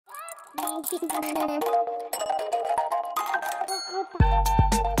Hello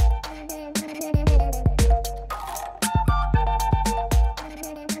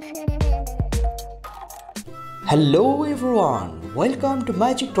everyone, welcome to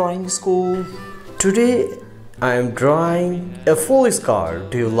Magic Drawing School. Today I am drawing a police car.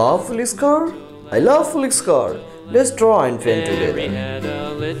 Do you love police car? I love police car. Let's draw and paint together. Mary had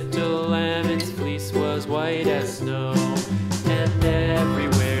a little lamb, its fleece was white as snow. And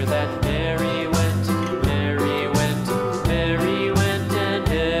everywhere that Mary went, Mary went, Mary went. And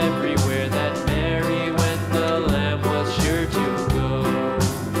everywhere that Mary went, the lamb was sure to go.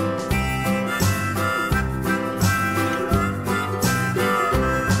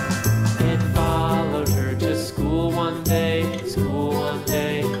 It followed her to school one day, school one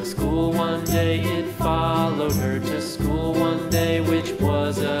day, school one day. It followed her to school one day, which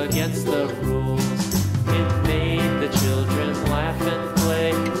was against the rules. It made the children laugh and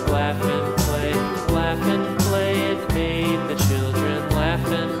play, laugh and play, laugh and play. It made the children laugh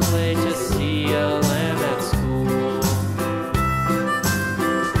and play to see a lamb at school.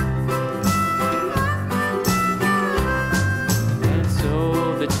 And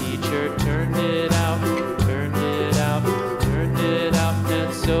so the teacher turned it out, turned it out, turned it out.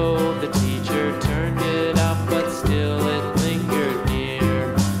 And so the teacher turned it out, but still it lingered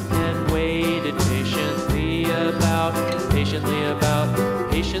near and waited patiently about, patiently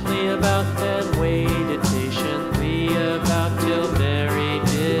about, patiently about, and waited patiently about till Mary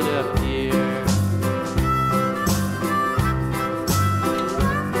did appear.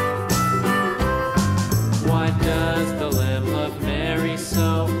 Why does the lamb love Mary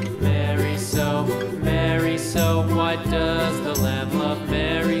so, Mary so, Mary so? Why does the lamb love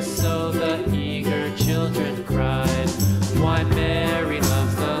Mary so? The eager children cried. Why Mary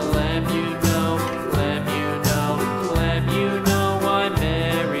loves the lamb, you know, lamb, you know, lamb, you know. Why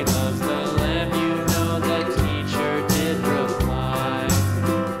Mary loves the lamb, you know, the teacher did reply.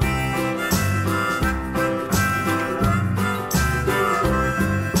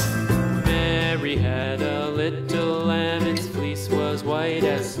 Mary had a little lamb, its fleece was white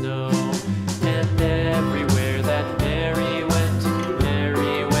as snow. And everywhere that Mary went,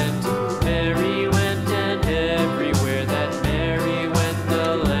 Mary went, Mary went. And everywhere that Mary went,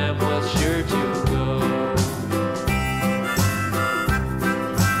 the lamb was sure to go.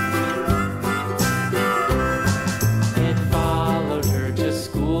 It followed her to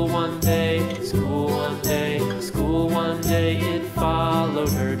school one day, school one day, school one day. It followed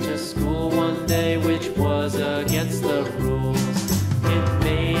her to school one day, which was against the rules. It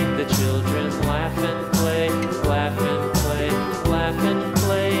made the children laugh and play, laugh and play, laugh and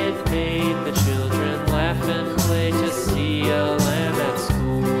play. It made the children laugh and play to see a lamb at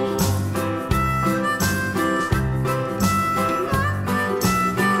school.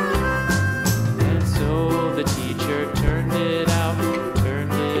 And so the teacher turned it out,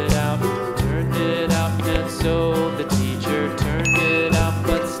 turned it out, turned it out. And so the teacher turned it out,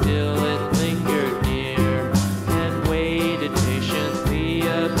 but still it lingered near and waited patiently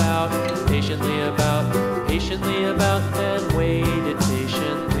about, patiently about, patiently about, and waited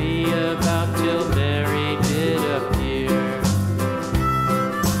patiently about till Mary did appear.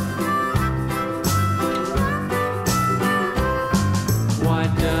 Why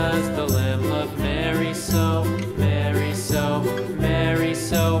does the lamb love Mary so, Mary so, Mary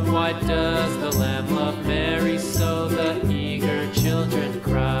so? Why does the lamb love Mary so? The eager children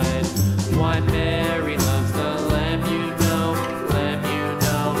cried. Why Mary loves the lamb, you know, lamb, you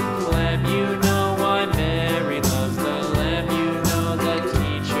know, lamb, you know. Why Mary loves the lamb, you know, the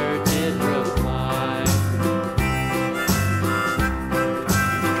teacher did reply.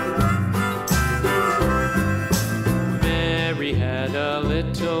 Mary had a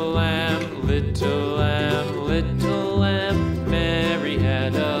little lamb, little lamb, little lamb. Mary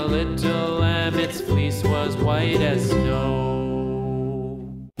had a little lamb, its fleece was white as snow.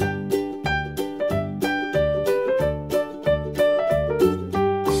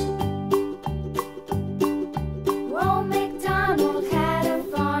 Old MacDonald had a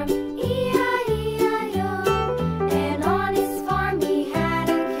farm, E-I-E-I-O. And on his farm he had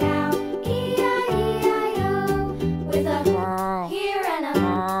a cow, E-I-E-I-O. With a here and a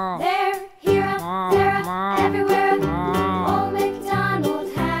there, here a, there a, everywhere a. Old MacDonald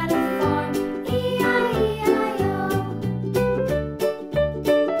had a farm, E-I-E-I-O.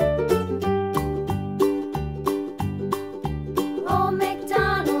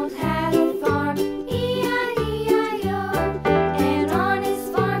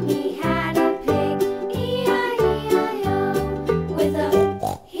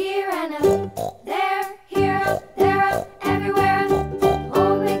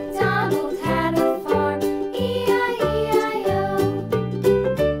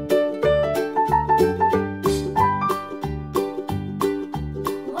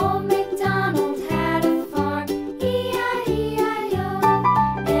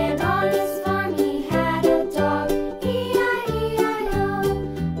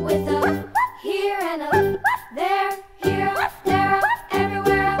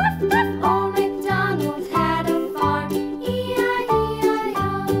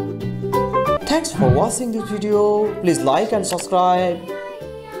 for watching this video. Please like and subscribe.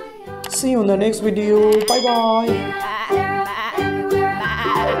 See you in the next video. Bye bye.